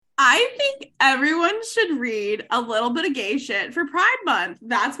I think everyone should read a little bit of gay shit for Pride Month.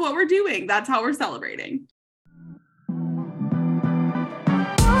 That's what we're doing. That's how we're celebrating.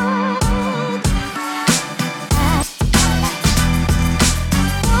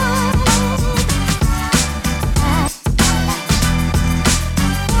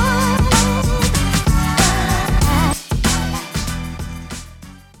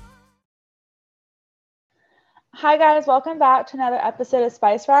 Hi guys, welcome back to another episode of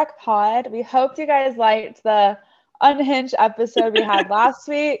Spice Rack Pod. We hope you guys liked the unhinged episode we had last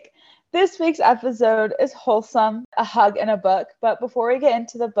week. This week's episode is wholesome, a hug and a book. But before we get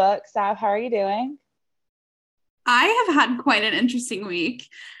into the book, Sav, how are you doing? I have had quite an interesting week,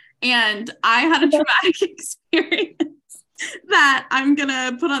 and I had a traumatic experience that I'm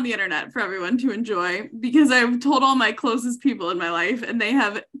gonna put on the internet for everyone to enjoy because I've told all my closest people in my life and they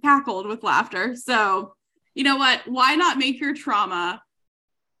have cackled with laughter. So you know what? Why not make your trauma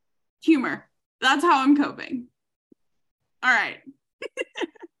humor? That's how I'm coping. All right.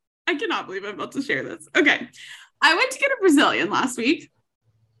 I cannot believe I'm about to share this. Okay. I went to get a Brazilian last week,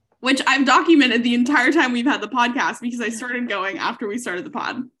 which I've documented the entire time we've had the podcast because I started going after we started the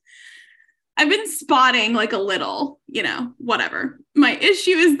pod. I've been spotting like a little, whatever. My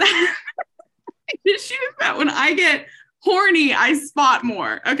issue is that when I get horny, I spot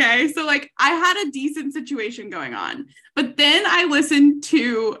more. Okay. So like I had a decent situation going on, but then I listened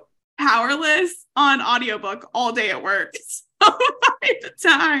to Powerless on audiobook all day at work. So by the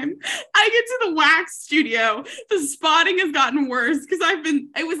time I get to the wax studio, the spotting has gotten worse because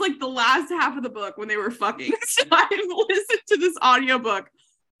it was like the last half of the book when they were fucking. So I've listened to this audiobook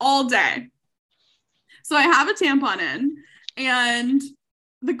all day. So I have a tampon in and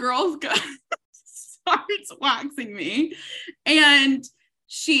the girl's starts waxing me, and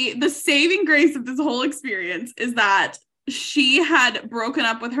the saving grace of this whole experience is that she had broken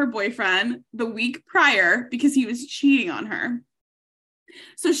up with her boyfriend the week prior because he was cheating on her.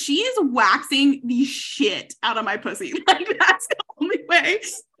 So she is waxing the shit out of my pussy. Like that's the only way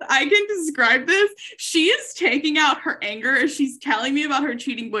I can describe this. She is taking out her anger as she's telling me about her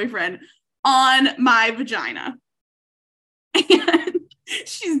cheating boyfriend on my vagina. And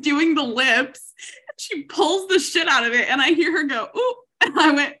she's doing the lips. She pulls the shit out of it, and I hear her go, "Ooh," and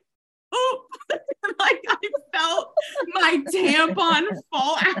I went, "Ooh," and like I felt my tampon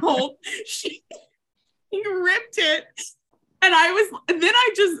fall out. She ripped it, and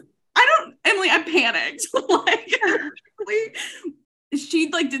Emily, I panicked. She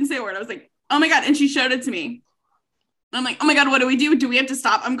didn't say a word. I was like, "Oh my God," and she showed it to me. I'm like, "Oh my God, what do we do? Do we have to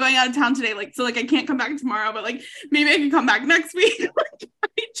stop? I'm going out of town today. So I can't come back tomorrow, but maybe I can come back next week."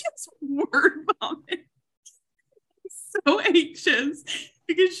 I just word vomit. I'm so anxious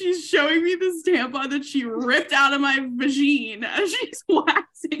because she's showing me this tampon that she ripped out of my vagine as she's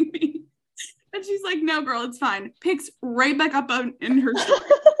waxing me. And she's like, "No, girl, it's fine." Picks right back up in her story.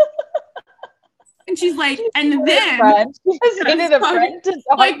 And she's like, and then we're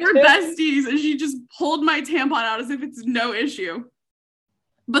besties, and she just pulled my tampon out as if it's no issue.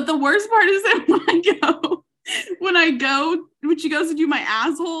 But the worst part is that when she goes to do my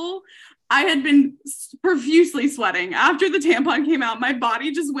asshole, I had been profusely sweating. After the tampon came out, my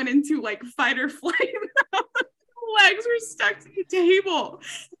body just went into fight or flight. Legs were stuck to the table.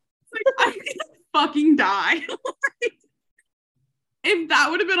 I'm gonna fucking die. If that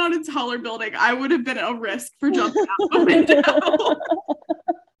would have been on a taller building, I would have been at a risk for jumping out the window.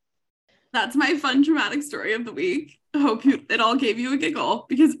 That's my fun, traumatic story of the week. I hope it all gave you a giggle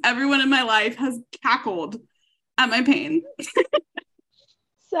because everyone in my life has cackled at my pain.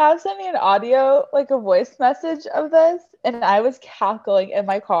 Sav sent me an audio, a voice message of this, and I was cackling in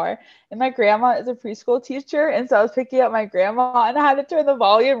my car. And my grandma is a preschool teacher, and so I was picking up my grandma, and I had to turn the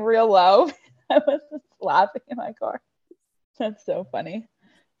volume real low. I was just laughing in my car. That's so funny.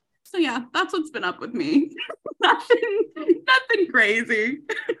 So yeah, that's what's been up with me. nothing crazy.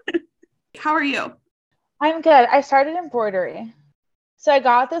 How are you? I'm good. I started embroidery. So I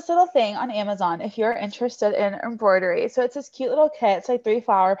got this little thing on Amazon if you're interested in embroidery. So it's this cute little kit. It's 3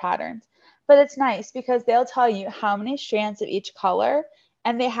 flower patterns. But it's nice because they'll tell you how many strands of each color,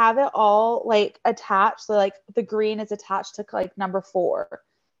 and they have it all attached. So the green is attached to number 4.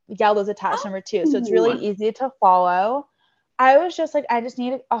 The yellow is attached to number 2. So it's really easy to follow. I was just I just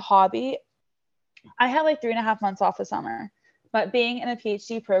needed a hobby. I had 3.5 months off of summer, but being in a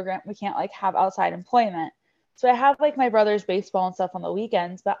PhD program, we can't have outside employment. So I have my brother's baseball and stuff on the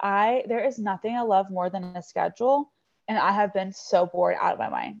weekends, but there is nothing I love more than a schedule. And I have been so bored out of my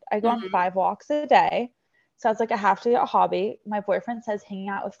mind. I go on 5 walks a day. So I was I have to get a hobby. My boyfriend says hanging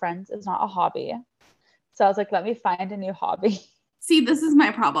out with friends is not a hobby. So I was let me find a new hobby. See, this is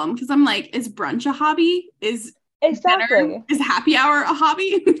my problem because I'm like, is brunch a hobby? Is Exactly. Is happy hour a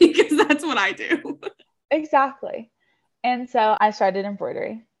hobby? Because that's what I do. Exactly. And so I started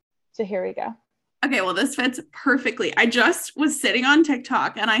embroidery. So here we go. Okay, well, this fits perfectly. I just was sitting on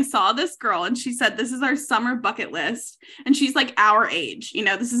TikTok and I saw this girl and she said, this is our summer bucket list. And she's like our age. You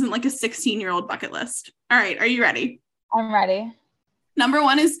know, this isn't like a 16-year-old bucket list. All right, are you ready? I'm ready. Number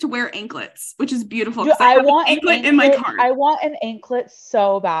one is to wear anklets, which is beautiful. Dude, I want an anklet in my cart. I want an anklet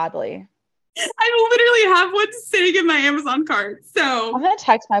so badly. I literally have one sitting in my Amazon cart. So I'm going to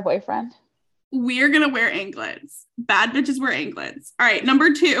text my boyfriend. We're going to wear anklets. Bad bitches wear anklets. All right.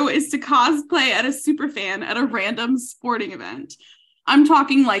 Number two is to cosplay at a super fan at a random sporting event. I'm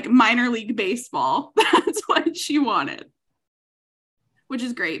talking like minor league baseball. That's what she wanted. Which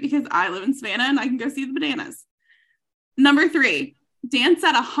is great because I live in Savannah and I can go see the bananas. Number three, dance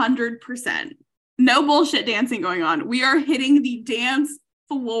at 100%. No bullshit dancing going on. We are hitting the dance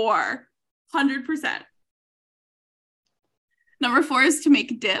floor 100%. Number four is to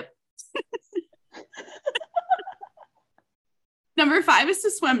make dip. Number five is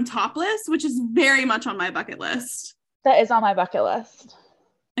to swim topless, which is very much on my bucket list. That is on my bucket list.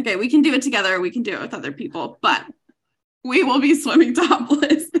 Okay, we can do it together. We can do it with other people, but we will be swimming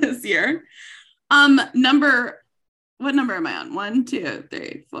topless this year. What number am I on? 1, 2,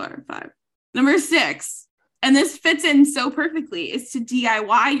 3, 4, 5. Number 6, and this fits in so perfectly, is to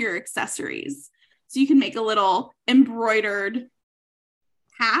DIY your accessories. So you can make a little embroidered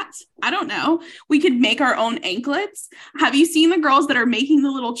hat. I don't know. We could make our own anklets. Have you seen the girls that are making the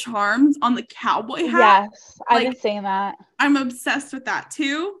little charms on the cowboy hat? Yes, I've been seeing that. I'm obsessed with that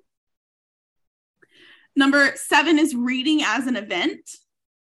too. Number 7 is reading as an event,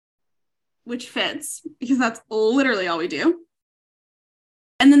 which fits because that's literally all we do.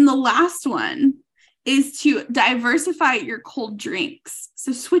 And then the last one is to diversify your cold drinks.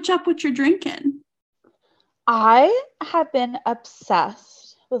 So switch up what you're drinking. I have been obsessed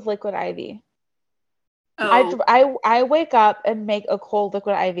with liquid IV. Oh. I wake up and make a cold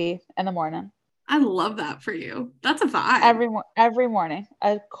liquid IV in the morning. I love that for you. That's a vibe. Every morning,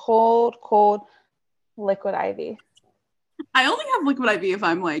 a cold liquid IV. I only have liquid IV if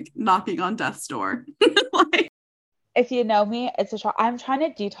I'm like knocking on death's door. If you know me, I'm trying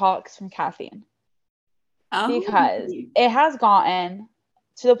to detox from caffeine. Oh. Because it has gotten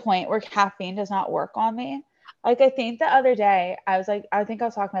to the point where caffeine does not work on me. Like, I think the other day, I think I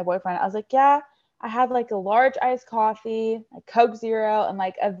was talking to my boyfriend. I was like, yeah, I had like a large iced coffee, like Coke Zero, and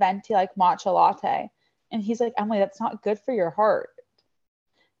like a venti, like matcha latte. And he's like, Emily, that's not good for your heart.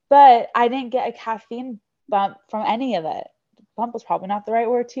 But I didn't get a caffeine bump from any of it. Bump was probably not the right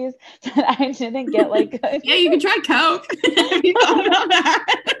word to use. But I didn't get like... Yeah, you can try Coke. Have you thought about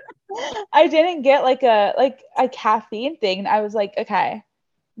that? I didn't get like a caffeine thing. And I was like, okay,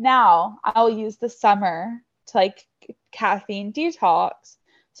 now I'll use the summer to like caffeine detox.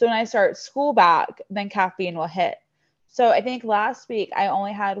 So when I start school back, then caffeine will hit. So I think last week I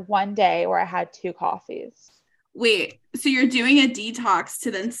only had one day where I had 2 coffees. Wait, so you're doing a detox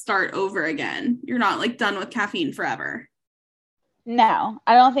to then start over again? You're not like done with caffeine forever? No,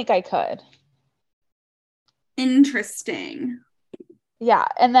 I don't think I could. Interesting. Yeah.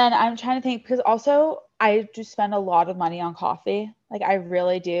 And then I'm trying to think, because also I just spend a lot of money on coffee. Like, I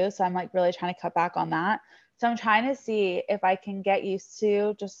really do. So I'm like really trying to cut back on that. So I'm trying to see if I can get used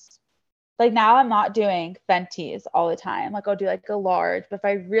to just like, now I'm not doing ventis all the time. Like, I'll do like a large, but if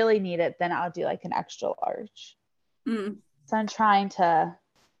I really need it, then I'll do like an extra large. So I'm trying to,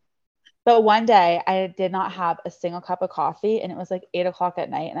 but one day I did not have a single cup of coffee and it was like 8:00 at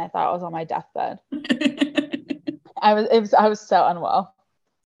night and I thought I was on my deathbed. I was so unwell.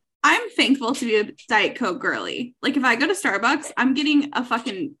 I'm thankful to be a Diet Coke girly. Like, if I go to Starbucks, I'm getting a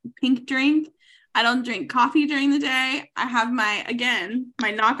fucking pink drink. I don't drink coffee during the day. I have my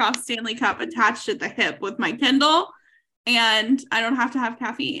knockoff Stanley cup attached at the hip with my Kindle, and I don't have to have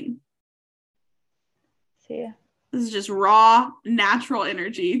caffeine. See, this is just raw, natural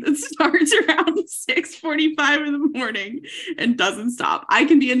energy that starts around 6:45 in the morning and doesn't stop. I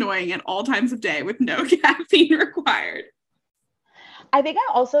can be annoying at all times of day with no caffeine required. I think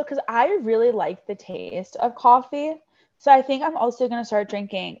I also, because I really like the taste of coffee. So I think I'm also going to start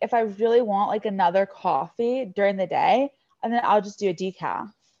drinking, if I really want like another coffee during the day, and then I'll just do a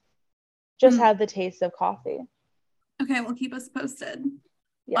decaf. Just have the taste of coffee. Okay, well, keep us posted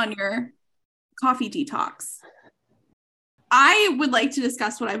on your coffee detox. I would like to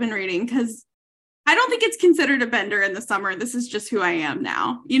discuss what I've been reading because I don't think it's considered a bender in the summer. This is just who I am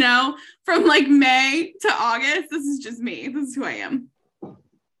now. You know, from like May to August, this is just me. This is who I am.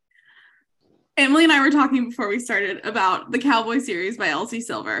 Emily and I were talking before we started about the Cowboy series by Elsie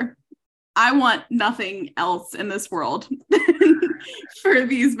Silver. I want nothing else in this world for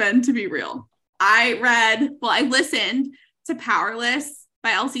these men to be real. I listened to Powerless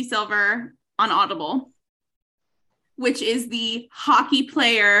by Elsie Silver on Audible, which is the hockey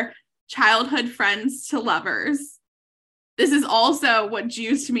player childhood friends to lovers. This is also what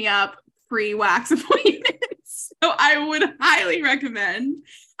juiced me up pre-wax appointments. So I would highly recommend.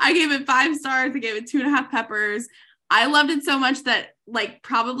 I gave it 5 stars. I gave it 2.5 peppers. I loved it so much that like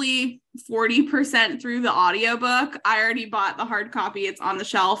probably 40% through the audiobook, I already bought the hard copy. It's on the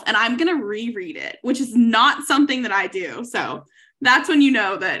shelf and I'm going to reread it, which is not something that I do. So that's when you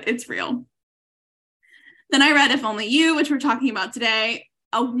know that it's real. Then I read If Only You, which we're talking about today.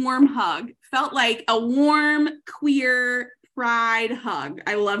 A warm hug. Felt like a warm, queer pride hug.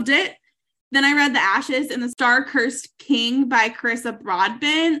 I loved it. Then I read The Ashes and the Star-Cursed King by Carissa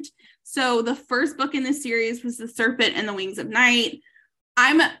Broadbent. So the first book in this series was The Serpent and the Wings of Night.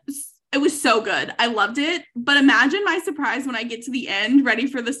 It was so good. I loved it. But imagine my surprise when I get to the end, ready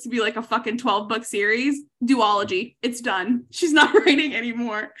for this to be like a fucking 12-book series. Duology. It's done. She's not writing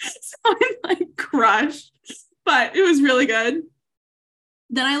anymore. So I'm like crushed. But it was really good.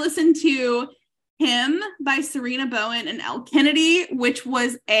 Then I listened to Him by Serena Bowen and Elle Kennedy, which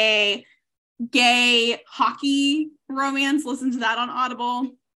was a gay hockey romance. Listen to that on Audible.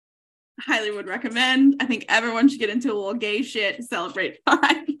 Highly would recommend. I think everyone should get into a little gay shit to celebrate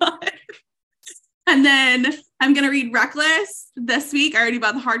Pride Month. And then I'm going to read Reckless this week. I already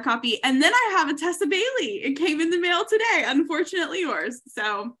bought the hard copy. And then I have a Tessa Bailey. It came in the mail today. Unfortunately yours.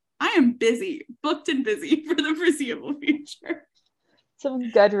 So I am busy, booked and busy for the foreseeable future. Some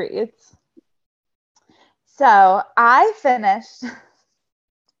good reads. So I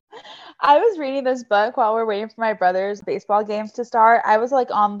was reading this book while we're waiting for my brother's baseball games to start. I was like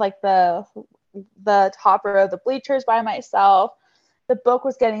on like the top row of the bleachers by myself. The book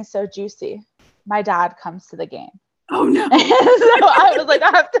was getting so juicy. My dad comes to the game. Oh no. So I was like,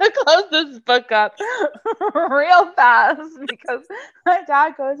 I have to close this book up real fast because my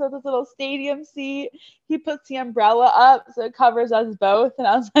dad goes with this little stadium seat. He puts the umbrella up so it covers us both. And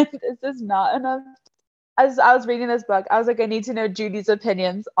I was like, this is not enough. As I was reading this book, I was like, I need to know Judy's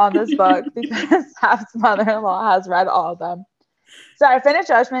opinions on this book because Saf's mother-in-law has read all of them. So I finished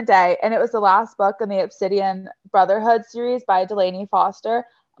Judgment Day, and it was the last book in the Obsidian Brotherhood series by Delaney Foster.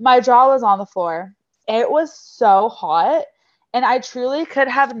 My jaw was on the floor. It was so hot, and I truly could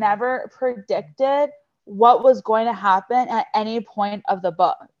have never predicted what was going to happen at any point of the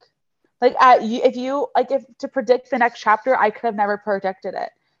book. Like if to predict the next chapter, I could have never predicted it.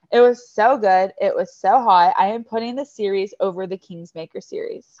 It was so good. It was so hot. I am putting the series over the Kingsmaker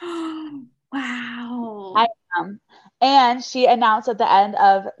series. Wow. I am. And she announced at the end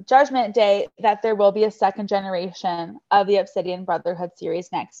of Judgment Day that there will be a second generation of the Obsidian Brotherhood series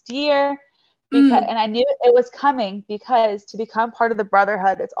next year. And I knew it was coming because to become part of the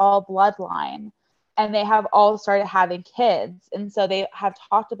Brotherhood, it's all bloodline. And they have all started having kids. And so they have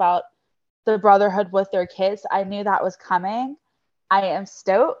talked about the Brotherhood with their kids. I knew that was coming. I am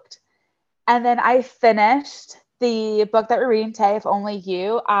stoked. And then I finished the book that we're reading today, If Only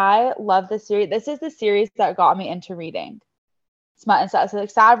You. I love this series. This is the series that got me into reading smut and stuff. So like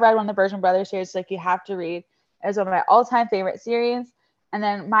Sav read one of the Virgin Brothers series, like you have to read. It's one of my all-time favorite series. And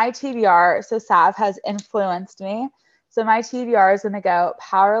then my TBR, so Sav has influenced me. So my TBR is going to go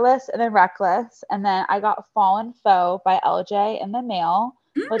Powerless and then Reckless. And then I got Fallen Foe by LJ in the mail,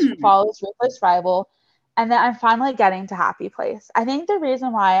 which follows Ruthless Rival. And then I'm finally getting to Happy Place. I think the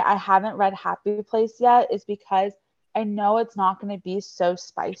reason why I haven't read Happy Place yet is because I know it's not going to be so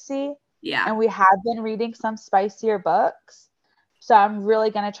spicy. Yeah. And we have been reading some spicier books. So I'm really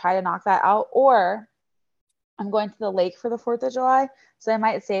going to try to knock that out. Or I'm going to the lake for the 4th of July. So I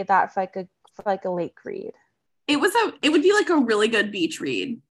might save that for like a lake read. It would be like a really good beach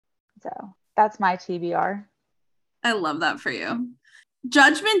read. So that's my TBR. I love that for you.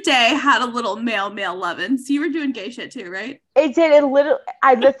 Judgment Day had a little male lovin'. So you were doing gay shit too, right? It did. It literally,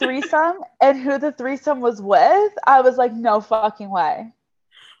 the threesome and who the threesome was with, I was like, no fucking way.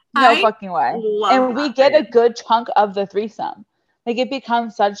 No fucking way. And we get a good chunk of the threesome. Like it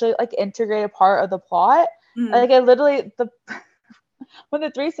becomes such a like integrated part of the plot. Like I literally, when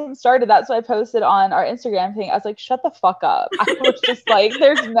the threesome started, that's what I posted on our Instagram thing. I was like, shut the fuck up. I was just like,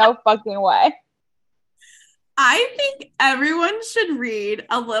 there's no fucking way. I think everyone should read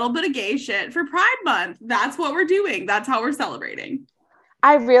a little bit of gay shit for Pride Month. That's what we're doing. That's how we're celebrating.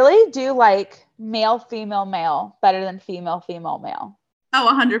 I really do like male, female, male better than female, female, male.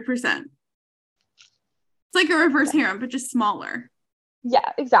 Oh, 100%. It's like a reverse harem, but just smaller.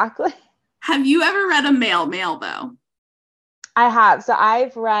 Yeah, exactly. Have you ever read a male though? I have. So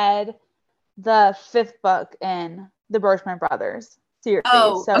I've read the 5th book in the Bergman Brothers series.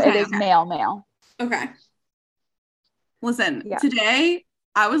 Oh, So it okay, is male. okay. Listen, Yeah. today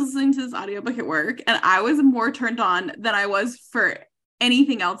I was listening to this audiobook at work and I was more turned on than I was for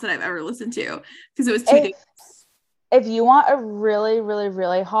anything else that I've ever listened to because it was too dangerous. If you want a really, really,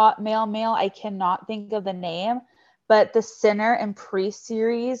 really hot male, I cannot think of the name, but the Sinner and Priest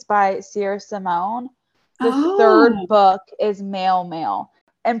series by Sierra Simone, the 3rd book is male.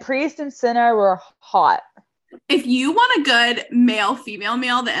 And Priest and Sinner were hot. If you want a good male-female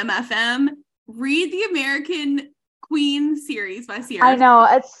male, the MFM, read the American Queen series by Sierra. I know,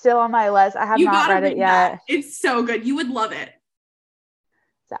 it's still on my list. I have not read it yet. That. It's so good. You would love it.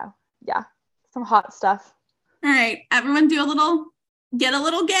 So, yeah, some hot stuff. All right, everyone get a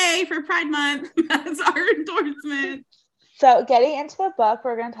little gay for Pride Month. That's our endorsement. So getting into the book,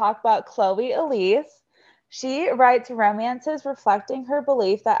 we're going to talk about Chloe Elise. She writes romances reflecting her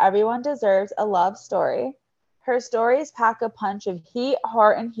belief that everyone deserves a love story. Her stories pack a punch of heat,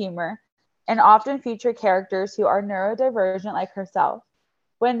 heart, and humor, and often feature characters who are neurodivergent like herself.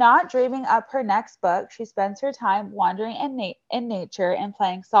 When not dreaming up her next book, she spends her time wandering in nature and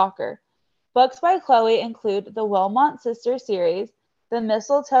playing soccer. Books by Chloe include the Wilmot Sisters series, the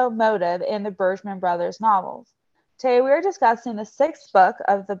Mistletoe Motive, and the Bergman Brothers novels. Today we are discussing the 6th book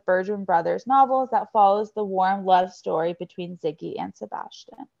of the Bergman Brothers novels that follows the warm love story between Ziggy and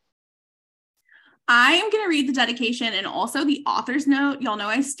Sebastian. I am going to read the dedication and also the author's note. Y'all know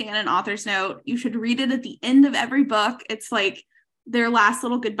I stand an author's note. You should read it at the end of every book. It's like their last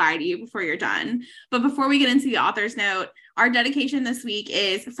little goodbye to you before you're done. But before we get into the author's note, our dedication this week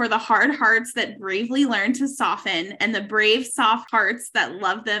is for the hard hearts that bravely learn to soften and the brave, soft hearts that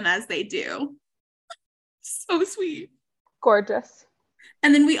love them as they do. So sweet. Gorgeous.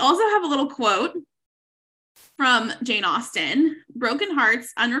 And then we also have a little quote from Jane Austen. Broken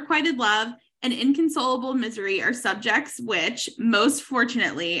hearts, unrequited love, and inconsolable misery are subjects which, most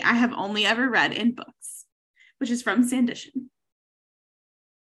fortunately, I have only ever read in books, which is from Sandition.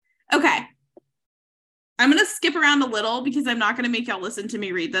 Okay. I'm going to skip around a little because I'm not going to make y'all listen to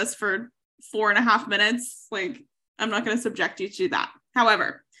me read this for 4.5 minutes. Like, I'm not going to subject you to that.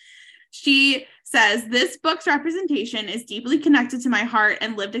 However, she says, this book's representation is deeply connected to my heart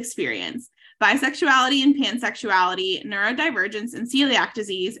and lived experience. Bisexuality and pansexuality, neurodivergence, and celiac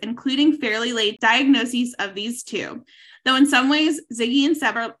disease, including fairly late diagnoses of these two. Though in some ways, Ziggy and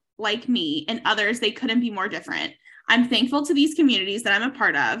Seb are like me, and others, they couldn't be more different. I'm thankful to these communities that I'm a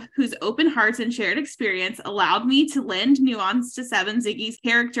part of, whose open hearts and shared experience allowed me to lend nuance to Seb and Ziggy's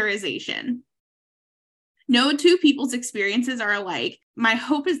characterization. No two people's experiences are alike. My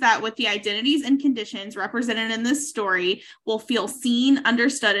hope is that with the identities and conditions represented in this story, we'll feel seen,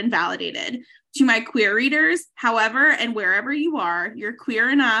 understood, and validated. To my queer readers, however and wherever you are, you're queer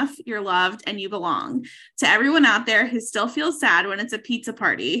enough, you're loved, and you belong. To everyone out there who still feels sad when it's a pizza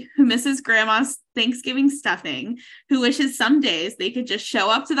party, who misses grandma's Thanksgiving stuffing, who wishes some days they could just show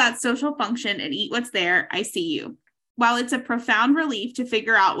up to that social function and eat what's there, I see you. While it's a profound relief to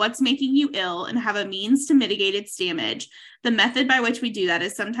figure out what's making you ill and have a means to mitigate its damage, the method by which we do that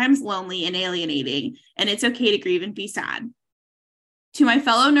is sometimes lonely and alienating, and it's okay to grieve and be sad. To my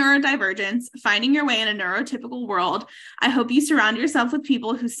fellow neurodivergents, finding your way in a neurotypical world, I hope you surround yourself with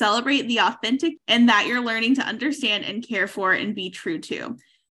people who celebrate the authentic and that you're learning to understand and care for and be true to.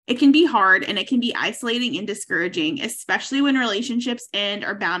 It can be hard and it can be isolating and discouraging, especially when relationships end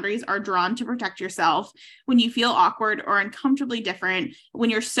or boundaries are drawn to protect yourself, when you feel awkward or uncomfortably different, when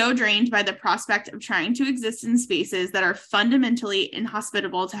you're so drained by the prospect of trying to exist in spaces that are fundamentally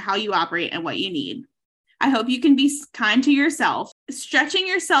inhospitable to how you operate and what you need. I hope you can be kind to yourself, stretching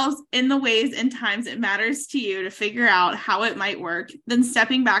yourselves in the ways and times it matters to you to figure out how it might work, then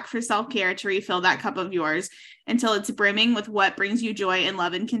stepping back for self-care to refill that cup of yours until it's brimming with what brings you joy and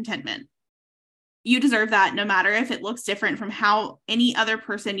love and contentment. You deserve that, no matter if it looks different from how any other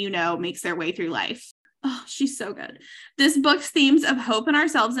person you know makes their way through life. Oh, she's so good. This book's themes of hope in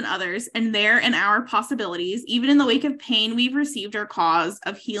ourselves and others and their and our possibilities, even in the wake of pain we've received or cause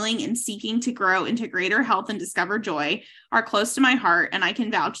of healing and seeking to grow into greater health and discover joy, are close to my heart, and I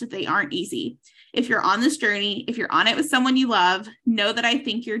can vouch that they aren't easy. If you're on this journey, if you're on it with someone you love, know that I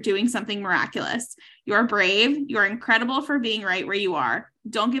think you're doing something miraculous. You're brave. You're incredible for being right where you are.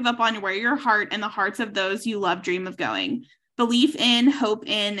 Don't give up on where your heart and the hearts of those you love dream of going. Belief in, hope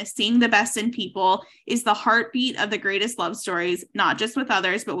in, seeing the best in people is the heartbeat of the greatest love stories, not just with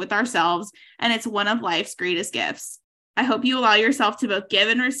others, but with ourselves. And it's one of life's greatest gifts. I hope you allow yourself to both give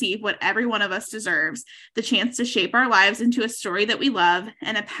and receive what every one of us deserves, the chance to shape our lives into a story that we love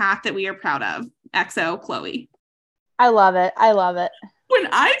and a path that we are proud of. XO, Chloe. I love it. I love it. When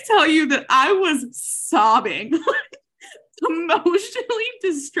I tell you that I was sobbing, emotionally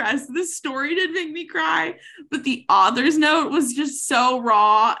distressed, the story did make me cry, but the author's note was just so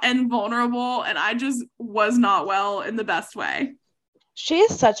raw and vulnerable, and I just was not well in the best way. She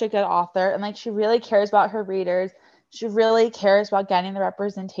is such a good author, and like she really cares about her readers. She really cares about getting the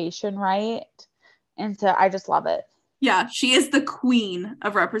representation right. And so I just love it. Yeah, she is the queen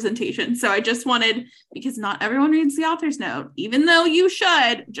of representation. So I just wanted, because not everyone reads the author's note, even though you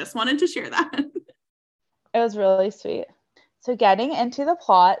should, just wanted to share that. It was really sweet. So getting into the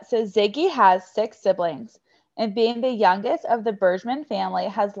plot, so Ziggy has 6 siblings, and being the youngest of the Bergman family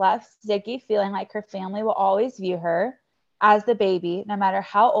has left Ziggy feeling like her family will always view her as the baby, no matter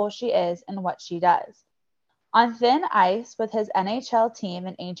how old she is and what she does. On thin ice with his NHL team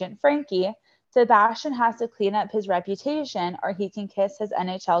and Agent Frankie, Sebastian has to clean up his reputation or he can kiss his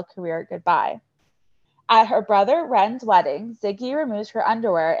NHL career goodbye. At her brother Ren's wedding, Ziggy removes her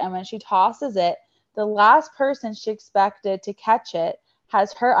underwear, and when she tosses it, the last person she expected to catch it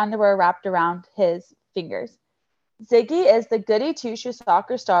has her underwear wrapped around his fingers. Ziggy is the goody two-shoes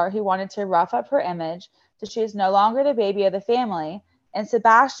soccer star who wanted to rough up her image, so she is no longer the baby of the family, and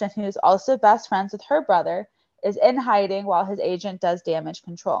Sebastian, who is also best friends with her brother, is in hiding while his agent does damage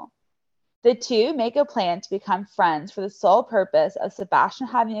control. The two make a plan to become friends for the sole purpose of Sebastian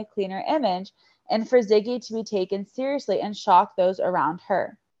having a cleaner image and for Ziggy to be taken seriously and shock those around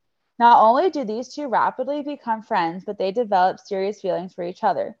her. Not only do these two rapidly become friends, but they develop serious feelings for each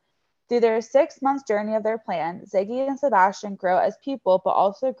other. Through their 6-month journey of their plan, Ziggy and Sebastian grow as people, but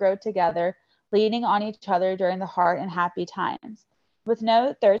also grow together, leaning on each other during the hard and happy times. With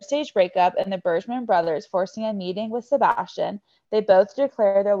no third stage breakup and the Bergman brothers forcing a meeting with Sebastian, they both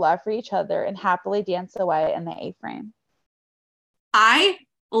declare their love for each other and happily dance away in the A-frame. I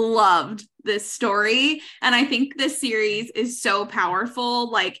loved this story, and I think this series is so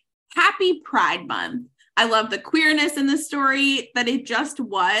powerful. Like, happy Pride Month. I love the queerness in the story, that it just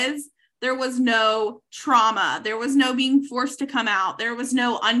was. There was no trauma. There was no being forced to come out. There was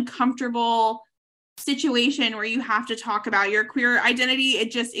no uncomfortable situation where you have to talk about your queer identity.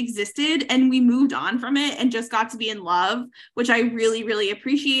 It just existed, and we moved on from it and just got to be in love, which I really, really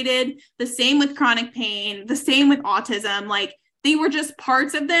appreciated. The same with chronic pain, the same with autism. Like, they were just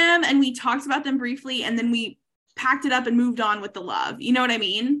parts of them, and we talked about them briefly, and then we packed it up and moved on with the love. You know what I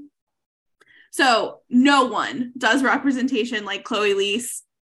mean? So no one does representation like Chloe Liese.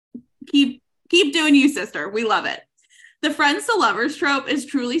 Keep doing you, sister. We love it. The friends to lovers trope is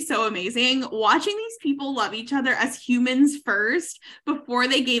truly so amazing. Watching these people love each other as humans first before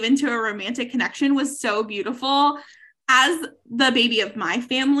they gave into a romantic connection was so beautiful. As the baby of my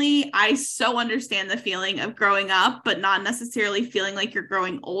family, I so understand the feeling of growing up, but not necessarily feeling like you're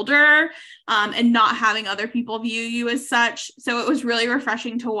growing older, and not having other people view you as such. So it was really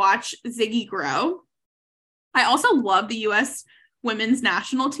refreshing to watch Ziggy grow. I also love the U.S. women's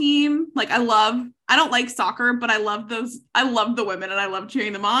national team. Like, I don't like soccer, but I love the women, and I love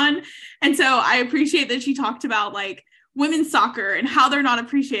cheering them on. And so I appreciate that she talked about like women's soccer and how they're not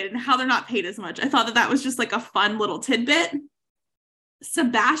appreciated and how they're not paid as much. I thought that was just like a fun little tidbit.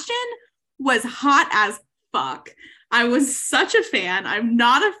 Sebastian was hot as fuck. I was such a fan. I'm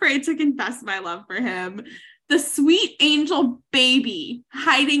not afraid to confess my love for him. The sweet angel baby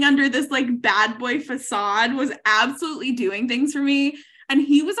hiding under this like bad boy facade was absolutely doing things for me. And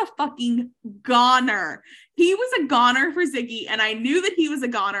he was a fucking goner. He was a goner for Ziggy. And I knew that he was a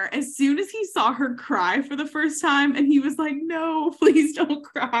goner as soon as he saw her cry for the first time. And he was like, no, please don't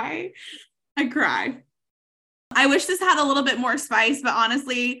cry. I cry. I wish this had a little bit more spice, but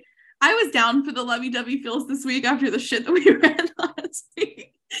honestly, I was down for the lovey-dovey feels this week after the shit that we read last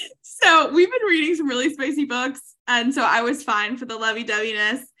week. So we've been reading some really spicy books, and so I was fine for the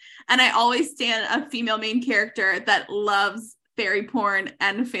lovey-doveyness. And I always stand a female main character that loves fairy porn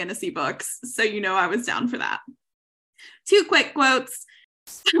and fantasy books. So I was down for that. 2 quick quotes.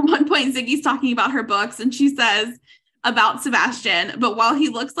 At one point, Ziggy's talking about her books, and she says about Sebastian, but while he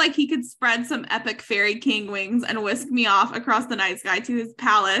looks like he could spread some epic fairy king wings and whisk me off across the night sky to his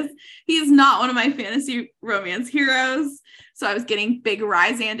palace, he is not one of my fantasy romance heroes. So I was getting big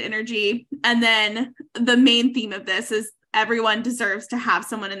Rysand energy. And then the main theme of this is everyone deserves to have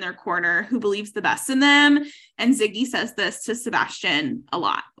someone in their corner who believes the best in them. And Ziggy says this to Sebastian a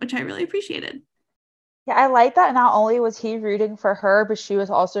lot, which I really appreciated. Yeah, I like that not only was he rooting for her, but she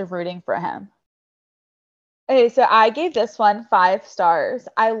was also rooting for him. Okay, so I gave this one 5 stars.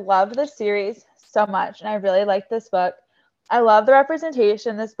 I love the series so much, and I really like this book. I love the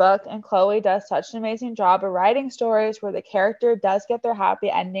representation in this book, and Chloe does such an amazing job of writing stories where the character does get their happy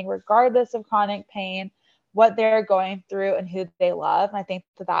ending regardless of chronic pain, what they're going through, and who they love. And I think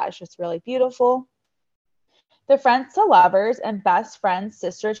that is just really beautiful. The friends to lovers and best friends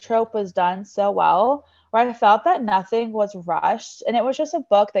sister trope was done so well, where I felt that nothing was rushed, and it was just a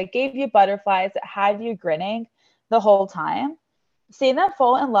book that gave you butterflies, that had you grinning the whole time. Seeing them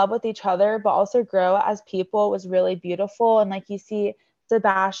fall in love with each other but also grow as people was really beautiful. And like, you see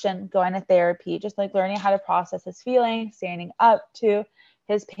Sebastian going to therapy, just like learning how to process his feelings, standing up to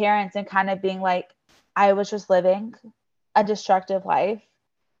his parents, and kind of being like, I was just living a destructive life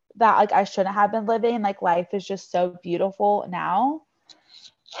that like I shouldn't have been living. Like, life is just so beautiful now.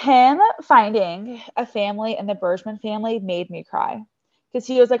 Him finding a family in the Bergman family made me cry, because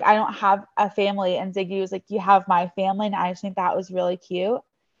he was like, I don't have a family, and Ziggy was like, you have my family. And I just think that was really cute.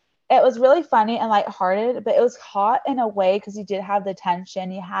 It was really funny and lighthearted, but it was caught in a way because you did have the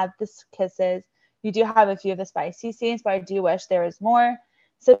tension, you had the kisses, you do have a few of the spicy scenes, but I do wish there was more.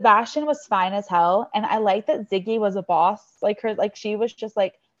 Sebastian was fine as hell, and I like that Ziggy was a boss. Like, her, like, she was just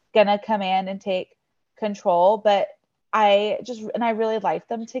like gonna command and take control, but I really liked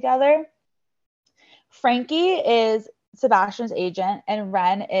them together. Frankie is Sebastian's agent, and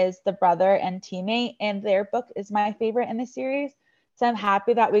Ren is the brother and teammate, and their book is my favorite in the series. So I'm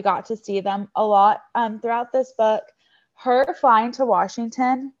happy that we got to see them a lot throughout this book. Her flying to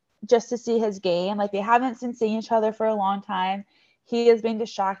Washington just to see his game, like, they haven't been seeing each other for a long time. He is being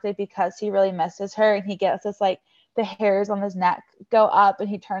distracted because he really misses her, and he gets this, like, the hairs on his neck go up, and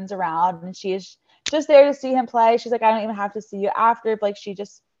he turns around, and she's just there to see him play. She's like, I don't even have to see you after, but like, she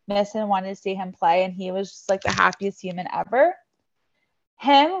just missed and wanted to see him play, and he was just like the happiest human ever.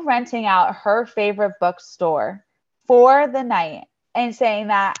 Him renting out her favorite bookstore for the night and saying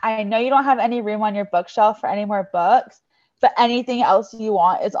that, I know you don't have any room on your bookshelf for any more books, but anything else you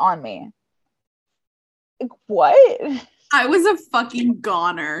want is on me. Like, what? I was a fucking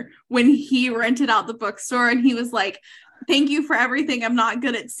goner when he rented out the bookstore, and he was like, thank you for everything. I'm not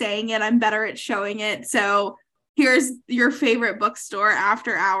good at saying it. I'm better at showing it. So here's your favorite bookstore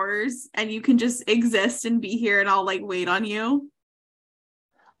after hours, and you can just exist and be here, and I'll like wait on you.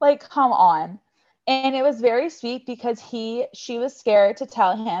 Like, come on. And it was very sweet because she was scared to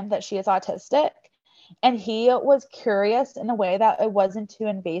tell him that she is autistic. And he was curious in a way that it wasn't too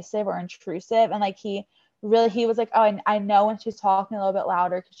invasive or intrusive. And like, he was like, oh, I know when she's talking a little bit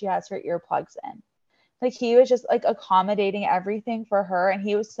louder because she has her earplugs in. Like, he was just like accommodating everything for her, and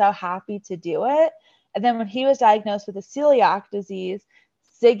he was so happy to do it. And then when he was diagnosed with a celiac disease,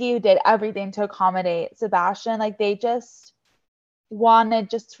 Ziggy did everything to accommodate Sebastian. Like, they just wanted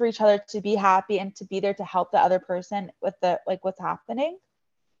just for each other to be happy and to be there to help the other person with the like what's happening.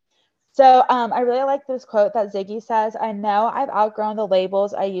 So I really like this quote that Ziggy says, I know I've outgrown the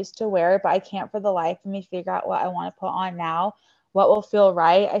labels I used to wear, but I can't for the life of me figure out what I want to put on now, what will feel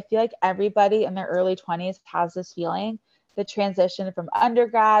right. I feel like everybody in their early 20s has this feeling, the transition from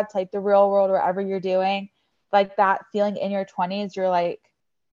undergrad to like the real world, wherever you're doing, like that feeling in your 20s, you're like,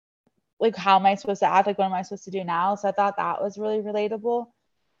 how am I supposed to act? Like, what am I supposed to do now? So I thought that was really relatable.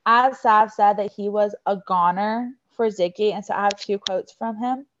 As Sav said, that he was a goner for Ziggy. And so I have two quotes from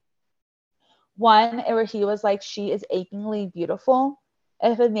him. One where he was like, she is achingly beautiful.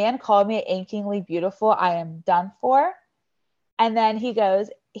 If a man called me achingly beautiful, I am done for. And then he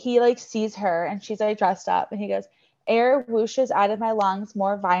goes, he like sees her and she's like dressed up, and he goes, air whooshes out of my lungs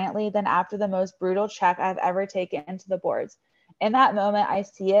more violently than after the most brutal check I've ever taken into the boards. In that moment, I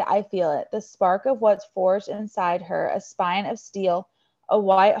see it, I feel it, the spark of what's forged inside her, a spine of steel, a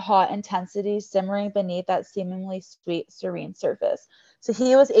white hot intensity simmering beneath that seemingly sweet, serene surface. So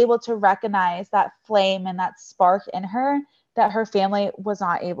he was able to recognize that flame and that spark in her that her family was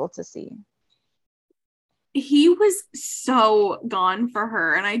not able to see. He was so gone for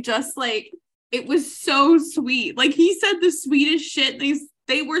her, and I just like, it was so sweet. Like, he said the sweetest shit.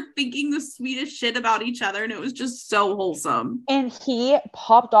 They were thinking the sweetest shit about each other, and it was just so wholesome. And he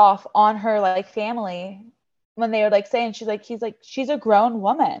popped off on her like family when they were like saying, she's a grown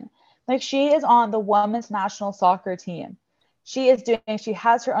woman. Like, she is on the women's national soccer team. She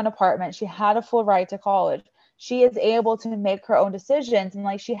has her own apartment. She had a full right to college. She is able to make her own decisions. And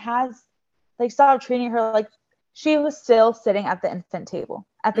like, she has like, stop treating her like she was still sitting at the infant table,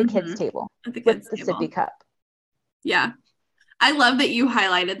 at the kids table, at the with kids the table. sippy cup. Yeah. I love that you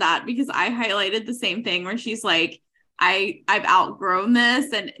highlighted that, because I highlighted the same thing where she's like, I've outgrown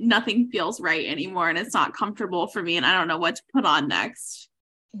this and nothing feels right anymore, and it's not comfortable for me, and I don't know what to put on next.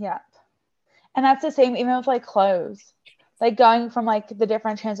 Yeah. And that's the same even with like clothes. Like, going from like the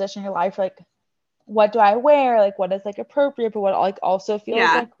different transition in your life, like what do I wear? Like, what is like appropriate, but what like also feels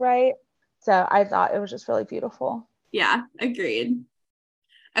Yeah. like right. So I thought it was just really beautiful. Yeah, agreed.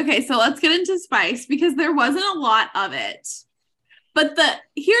 Okay, so let's get into spice because there wasn't a lot of it. But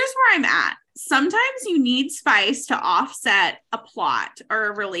here's where I'm at. Sometimes you need spice to offset a plot or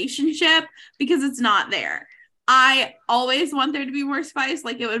a relationship because it's not there. I always want there to be more spice.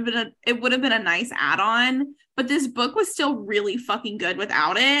 Like it would have been a nice add-on, but this book was still really fucking good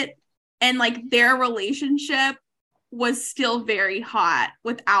without it. And like their relationship was still very hot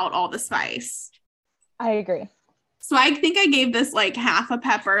without all the spice. I agree. So I think I gave this like half a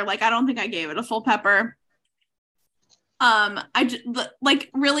pepper. Like I don't think I gave it a full pepper. Like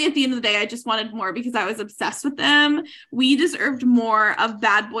really at the end of the day, I just wanted more because I was obsessed with them. We deserved more of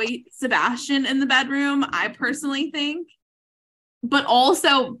bad boy Sebastian in the bedroom, I personally think. But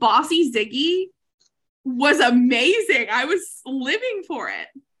also bossy Ziggy was amazing. I was living for it.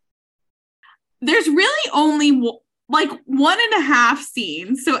 There's really only like 1.5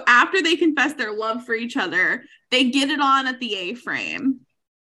 scenes. So after they confess their love for each other, they get it on at the A-frame.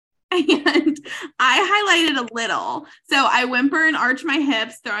 And I highlighted a little. So I whimper and arch my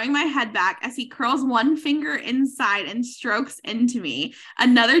hips, throwing my head back as he curls one finger inside and strokes into me,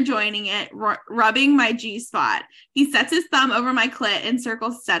 another joining it, rubbing my G-spot. He sets his thumb over my clit and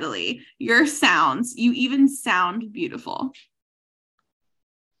circles steadily. Your sounds, you even sound beautiful.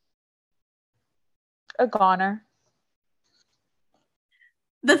 A goner.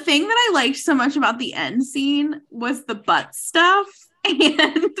 The thing that I liked so much about the end scene was the butt stuff.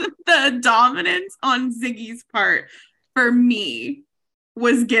 And the dominance on Ziggy's part for me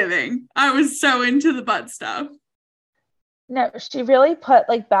was giving. I was so into the butt stuff. No, she really put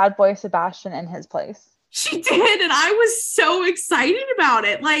like bad boy Sebastian in his place. She did, and I was so excited about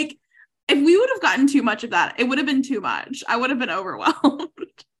it. Like, if we would have gotten too much of that, it would have been too much. I would have been overwhelmed.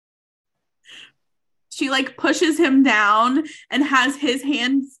 She like pushes him down and has his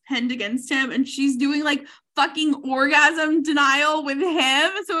hands pinned against him, and she's doing like fucking orgasm denial with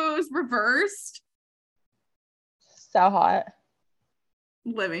him, so it was reversed. So hot.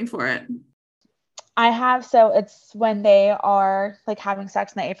 Living for it. So it's when they are like having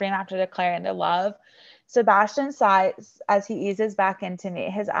sex in the A-frame after declaring their love. Sebastian sighs as he eases back into me,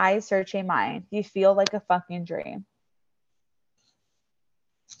 his eyes searching mine. You feel like a fucking dream.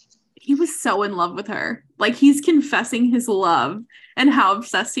 He was so in love with her. Like he's confessing his love and how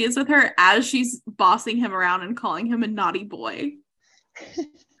obsessed he is with her as she's bossing him around and calling him a naughty boy.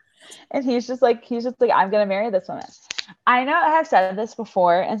 And he's just like, I'm gonna marry this woman. I know I have said this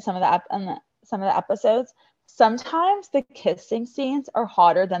before in some of the episodes. Sometimes the kissing scenes are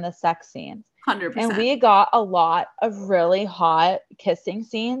hotter than the sex scenes. 100%. And we got a lot of really hot kissing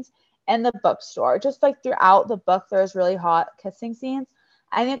scenes in the bookstore. Just like throughout the book, there's really hot kissing scenes.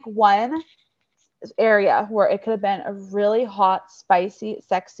 I think one area where it could have been a really hot, spicy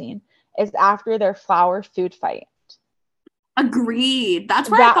sex scene is after their flower food fight. Agreed. That's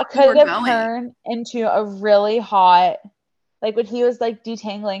where that I thought could have turned into a really hot, like when he was like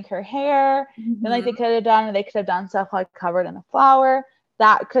detangling her hair, mm-hmm. then like they could have done stuff like covered in the flower.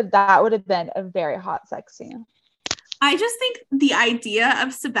 That would have been a very hot sex scene. I just think the idea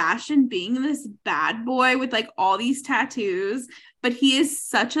of Sebastian being this bad boy with like all these tattoos, but he is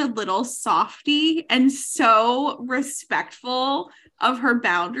such a little softy and so respectful of her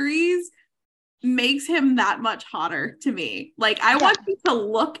boundaries makes him that much hotter to me. Like I want him to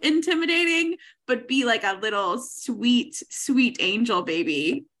look intimidating, but be like a little sweet, sweet angel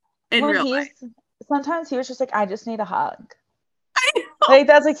baby in real life. Sometimes he was just like, I just need a hug. Like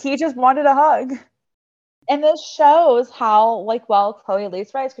that's like he just wanted a hug. And this shows how like well Chloe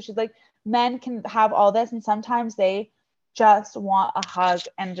Lease writes, because she's like, men can have all this and sometimes they just want a hug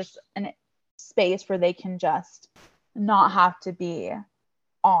and just a space where they can just not have to be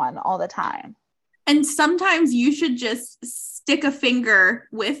on all the time. And sometimes you should just stick a finger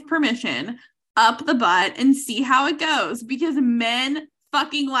with permission up the butt and see how it goes, because men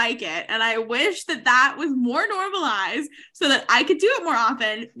fucking like it. And I wish that was more normalized so that I could do it more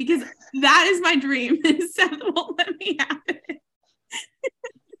often, because that is my dream. Seth won't let me have it.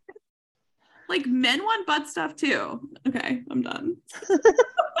 Like men want butt stuff too. Okay, I'm done.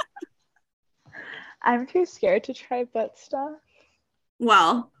 I'm too scared to try butt stuff.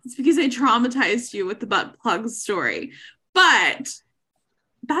 Well, it's because I traumatized you with the butt plug story. But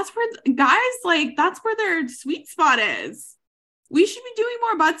that's where guys, like, that's where their sweet spot is. We should be doing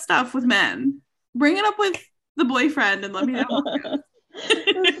more butt stuff with men. Bring it up with the boyfriend and let me know.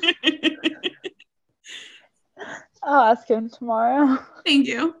 I'll ask him tomorrow. Thank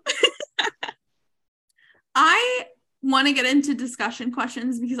you. want to get into discussion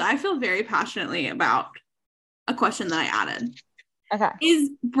questions because I feel very passionately about a question that I added. Okay.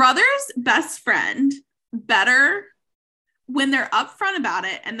 Is brother's best friend better when they're upfront about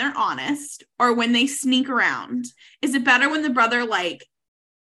it and they're honest, or when they sneak around? Is it better when the brother like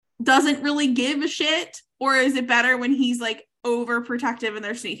doesn't really give a shit, or is it better when he's like overprotective and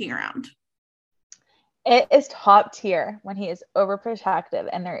they're sneaking around? It is top tier when he is overprotective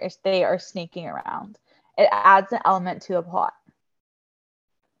and they are sneaking around. It adds an element to a plot.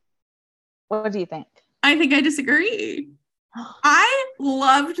 What do you think? I think I disagree. I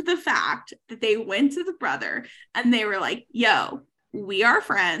loved the fact that they went to the brother and they were like, yo, we are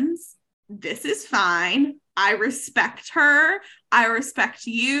friends. This is fine. I respect her. I respect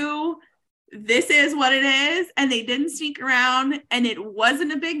you. This is what it is. And they didn't sneak around and it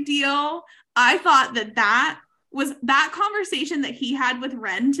wasn't a big deal. I thought that conversation that he had with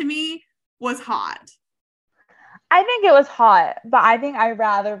Ren to me was hot. I think it was hot, but I think I'd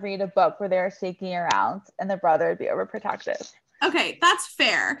rather read a book where they're sneaking around and the brother would be overprotective. Okay, that's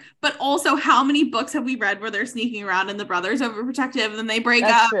fair. But also, how many books have we read where they're sneaking around and the brother's overprotective and then they break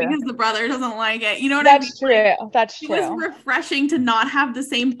up because the brother doesn't like it? You know what I mean? That's true. Like, that's true. It was refreshing to not have the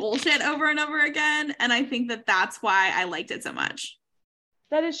same bullshit over and over again. And I think that that's why I liked it so much.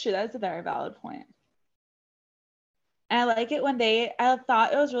 That is true. That's a very valid point. And I like it when I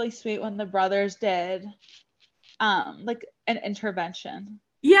thought it was really sweet when the brothers did like an intervention.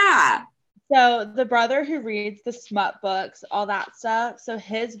 Yeah. So the brother who reads the smut books, all that stuff. So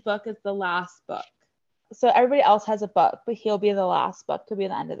his book is the last book. So everybody else has a book, but he'll be the last book to be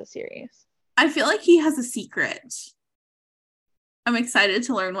the end of the series. I feel like he has a secret. I'm excited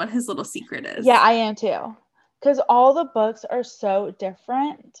to learn what his little secret is. Yeah, I am too. Because all the books are so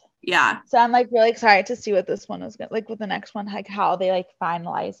different. Yeah. So I'm like really excited to see what this one is like with the next one, like how they like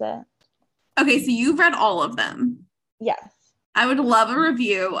finalize it. Okay, so you've read all of them. Yes. I would love a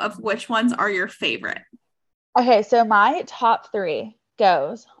review of which ones are your favorite. Okay, so my top 3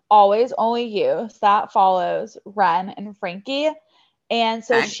 goes Always Only You. So that follows Ren and Frankie. And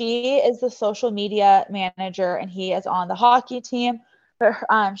so she is the social media manager and he is on the hockey team. But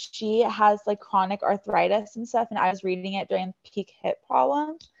she has like chronic arthritis and stuff. And I was reading it during peak hip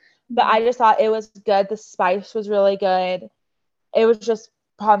problems. But I just thought it was good. The spice was really good. It was just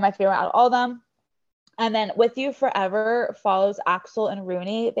probably my favorite out of all of them. And then With You Forever follows Axel and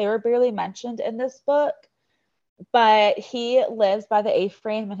Rooney. They were barely mentioned in this book, but he lives by the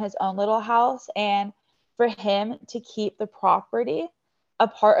A-frame in his own little house. And for him to keep the property a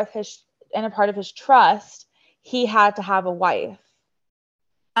part of his trust, he had to have a wife.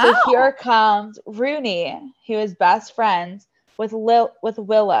 So here comes Rooney, who is best friends with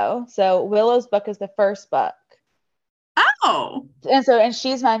Willow. So Willow's book is the first book. Oh. And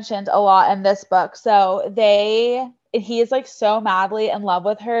she's mentioned a lot in this book. So he is like so madly in love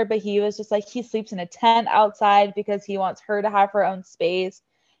with her, but he was just like, he sleeps in a tent outside because he wants her to have her own space.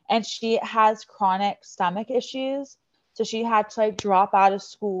 And she has chronic stomach issues. So she had to like drop out of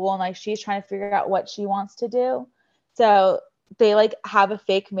school and like she's trying to figure out what she wants to do. So they like have a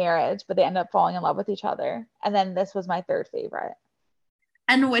fake marriage, but they end up falling in love with each other. And then this was my third favorite.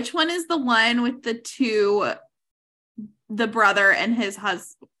 And which one is the one with the brother and his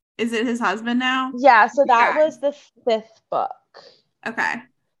husband? Is it his husband now? Yeah, so that was the 5th book. Okay.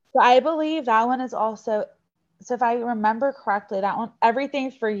 So I believe that one is also, so if I remember correctly, that one,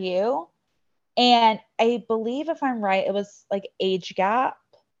 Everything for You. And I believe if I'm right, it was like age gap.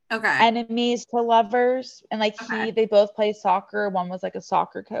 Okay. Enemies to lovers. And like they both play soccer. One was like a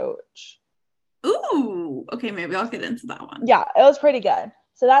soccer coach. Ooh. Okay, maybe I'll get into that one. Yeah, it was pretty good.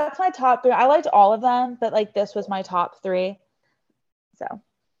 So that's my top 3. I liked all of them, but like this was my top 3. So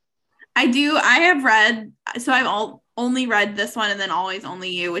I've only read this one and then Always Only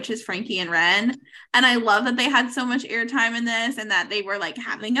You, which is Frankie and Ren. And I love that they had so much airtime in this and that they were like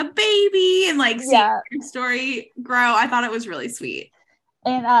having a baby and like seeing their story grow. I thought it was really sweet.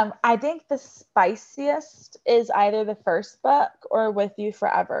 And I think the spiciest is either the first book or With You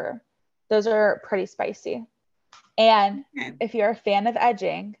Forever. Those are pretty spicy. And if you're a fan of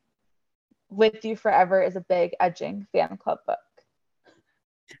edging, With You Forever is a big edging fan club book.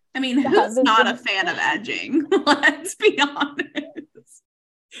 I mean, who's not a fan of edging? Let's be honest.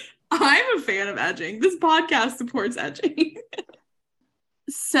 I'm a fan of edging. This podcast supports edging.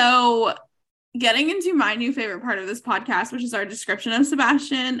 So getting into my new favorite part of this podcast, which is our description of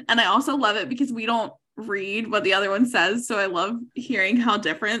Sebastian. And I also love it because we don't read what the other one says. So I love hearing how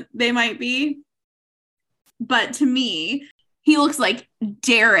different they might be. But to me, he looks like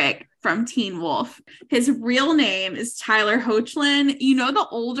Derek from Teen Wolf. His real name is Tyler Hoechlin. You know the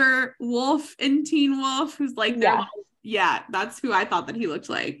older wolf in Teen Wolf who's like their Yeah, that's who I thought that he looked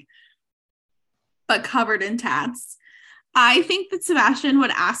like, but covered in tats. I think that Sebastian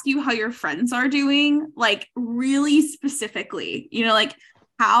would ask you how your friends are doing, like really specifically, like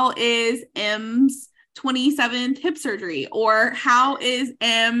how is M's 27th hip surgery, or how is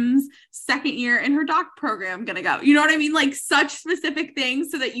M's second year in her doc program gonna go? You know what I mean? Like such specific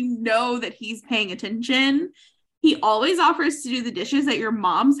things so that you know that he's paying attention. He always offers to do the dishes at your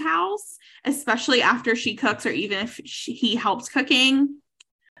mom's house, especially after she cooks or even if he helps cooking.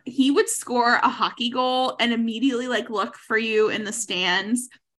 He would score a hockey goal and immediately like look for you in the stands.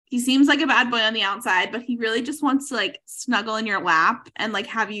 He seems like a bad boy on the outside, but he really just wants to like snuggle in your lap and like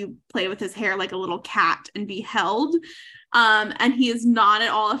have you play with his hair like a little cat and be held. And he is not at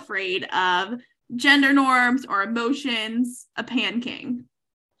all afraid of gender norms or emotions. A pan king.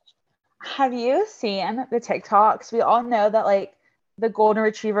 Have you seen the TikToks? We all know that like the golden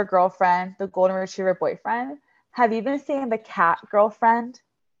retriever girlfriend, the golden retriever boyfriend. Have you been seeing the cat girlfriend?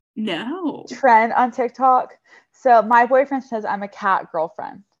 No. Trend on TikTok? So my boyfriend says I'm a cat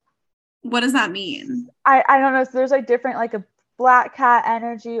girlfriend. What does that mean? I don't know. So there's like different, like a black cat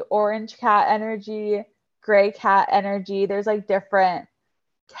energy, orange cat energy, gray cat energy. There's like different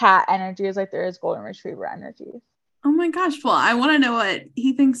cat energies, like there is golden retriever energy. Oh my gosh. Well, I want to know what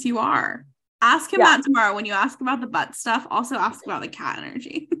he thinks you are. Ask him that tomorrow when you ask about the butt stuff. Also ask about the cat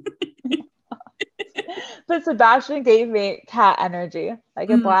energy. But Sebastian gave me cat energy, like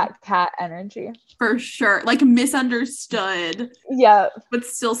a black cat energy. For sure. Like misunderstood. Yeah. But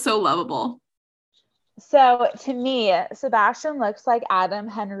still so lovable. So to me, Sebastian looks like Adam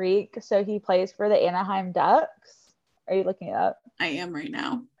Henrique. So he plays for the Anaheim Ducks. Are you looking it up? I am right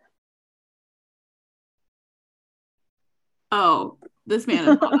now. Oh, this man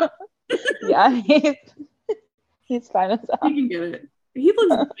is hot. Yeah, he's fine as hell. You can get it. He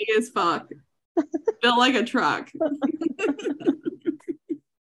looks big as fuck. Built like a truck.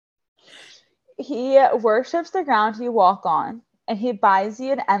 He worships the ground you walk on, and he buys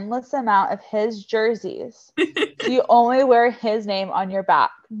you an endless amount of his jerseys. You only wear his name on your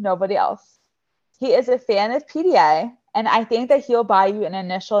back, nobody else. He is a fan of PDA, and I think that he'll buy you an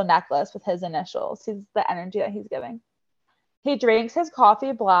initial necklace with his initials. He's the energy that he's giving. He drinks his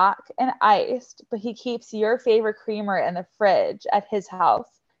coffee black and iced, but he keeps your favorite creamer in the fridge at his house.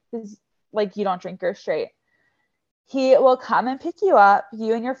 He's like, you don't drink yours straight. He will come and pick you up,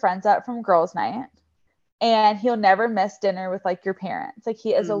 you and your friends up from girls' night, and he'll never miss dinner with like your parents. Like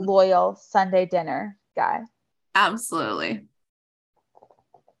he is a loyal Sunday dinner guy. Absolutely.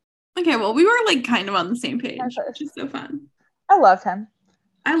 Okay, well, we were like kind of on the same page, which is so fun. I loved him.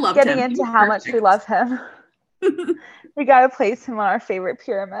 I loved him. Getting into how much we love him. We got to place him on our favorite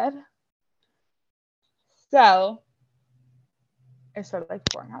pyramid. So, it's sort of like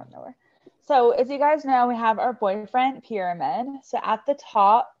pouring out of nowhere. So, as you guys know, we have our boyfriend pyramid. So, at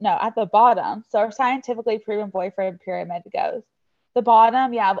the bottom, so our scientifically proven boyfriend pyramid goes. The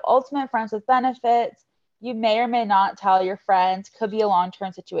bottom, you have ultimate friends with benefits. You may or may not tell your friends. Could be a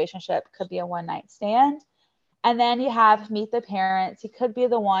long-term situationship. Could be a one-night stand. And then you have meet the parents. He could be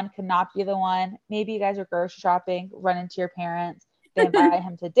the one, could not be the one. Maybe you guys are grocery shopping, run into your parents. They invite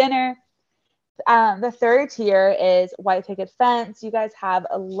him to dinner. The third tier is white picket fence. You guys have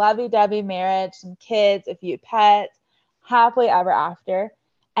a lovey-dovey marriage, some kids, a few pets, happily ever after.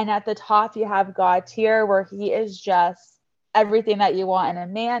 And at the top, you have God tier, where he is just everything that you want in a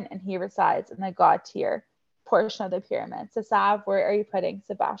man, and he resides in the God tier portion of the pyramid. So, Sav, where are you putting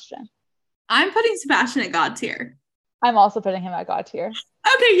Sebastian? I'm putting Sebastian at God tier. I'm also putting him at God tier.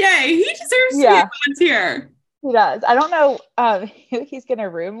 Okay, yay. He deserves to be at God tier. He does. I don't know who he's going to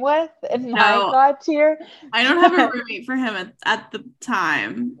room with in my God tier. I don't have a roommate for him at the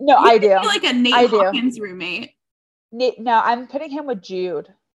time. No, I do. Like a Nate Hawkins roommate. No, I'm putting him with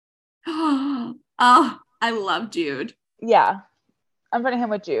Jude. Oh, I love Jude. Yeah, I'm putting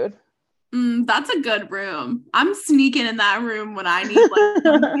him with Jude. That's a good room. I'm sneaking in that room when I need like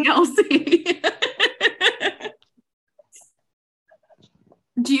something else.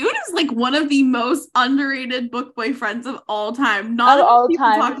 Jude is like one of the most underrated book boyfriends of all time. Not enough people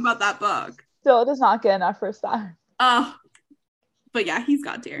talk about that book. Still does not get enough respect. But yeah, he's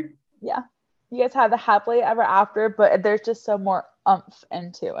God tier. Yeah. You guys have the happily ever after, but there's just some more oomph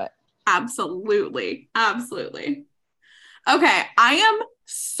into it. Absolutely. Absolutely. Okay, I am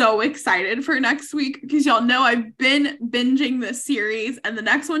so excited for next week because y'all know I've been binging this series and the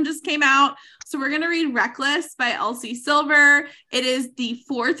next one just came out. So we're going to read Reckless by Elsie Silver. It is the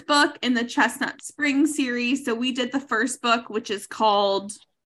fourth book in the Chestnut Spring series. So we did the first book, which is called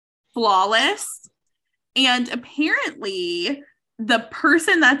Flawless. And apparently the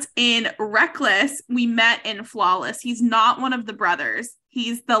person that's in Reckless, we met in Flawless. He's not one of the brothers.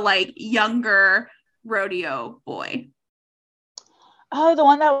 He's the like younger rodeo boy. Oh, the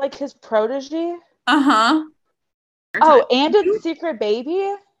one that like his protege? Uh-huh. Oh, and it's Secret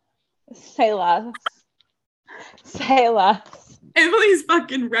Baby? Say less. Say less. Emily's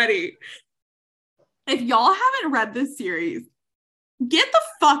fucking ready. If y'all haven't read this series, get the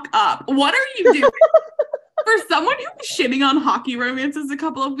fuck up. What are you doing? For someone who was shitting on hockey romances a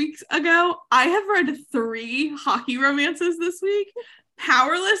couple of weeks ago, I have read 3 hockey romances this week.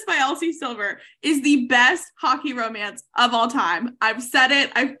 Powerless by Elsie Silver is the best hockey romance of all time. I've said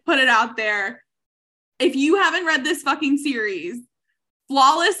it. I've put it out there. If you haven't read this fucking series,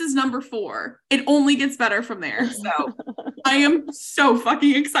 Flawless is number 4. It only gets better from there. So I am so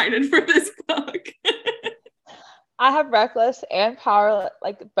fucking excited for this book. I have Reckless and Power,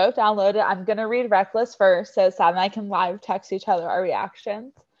 like both downloaded. I'm going to read Reckless first, so Sam and I can live text each other our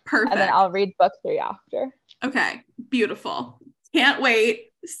reactions. Perfect. And then I'll read book 3 after. Okay, beautiful. Can't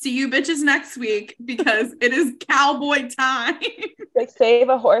wait. See you bitches next week because it is cowboy time. Like save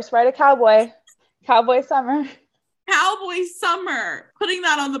a horse, ride a cowboy. Cowboy summer. Cowboy summer. Putting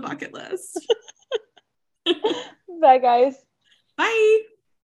that on the bucket list. Bye, guys. Bye.